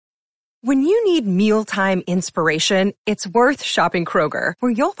When you need mealtime inspiration, it's worth shopping Kroger,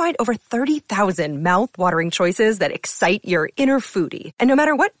 where you'll find over 30,000 mouth-watering choices that excite your inner foodie. And no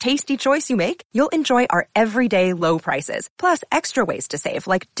matter what tasty choice you make, you'll enjoy our everyday low prices, plus extra ways to save,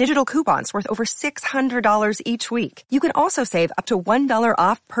 like digital coupons worth over $600 each week. You can also save up to $1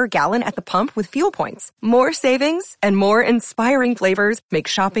 off per gallon at the pump with fuel points. More savings and more inspiring flavors make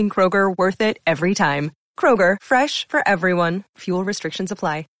shopping Kroger worth it every time. Kroger, fresh for everyone. Fuel restrictions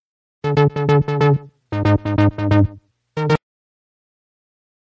apply.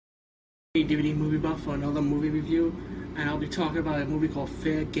 DVD movie buff for another movie review, and I'll be talking about a movie called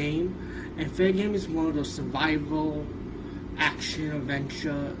Fair Game. And Fair Game is one of those survival, action,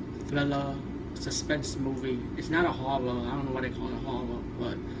 adventure, thriller, suspense movie. It's not a horror. I don't know why they call it a horror,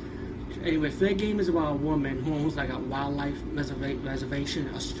 but anyway, Fair Game is about a woman who owns like a wildlife reservation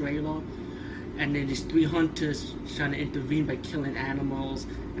in Australia. And then these three hunters trying to intervene by killing animals,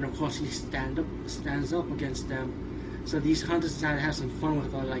 and of course she stands up against them. So these hunters decided to have some fun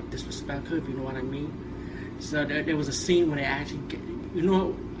with her, like disrespect her, if you know what I mean. So there was a scene where they actually get,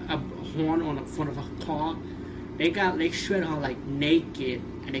 a horn on the front of a car. They shred her like naked,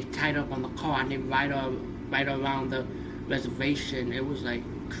 and they tied her up on the car, and they ride her around the reservation. It was like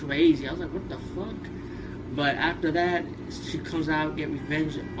crazy. I was like, what the fuck? But after that, she comes out, get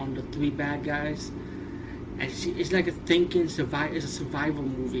revenge on the three bad guys, and it's like it's a survival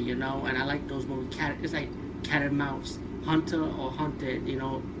movie, And I like those movies. It's like cat and mouse, hunter or hunted,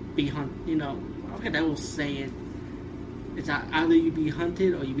 be hunt, I forget that old saying. It's either you be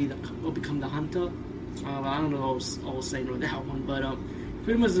hunted or or become the hunter. I don't know old saying or that one, but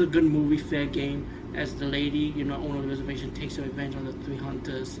pretty much a good movie, Fair Game. As the lady, owner of the reservation takes her revenge on the three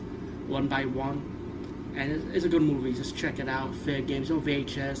hunters, one by one. And it's a good movie. Just check it out. Fair Game. It's on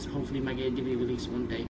VHS. Hopefully, it might get a DVD release one day.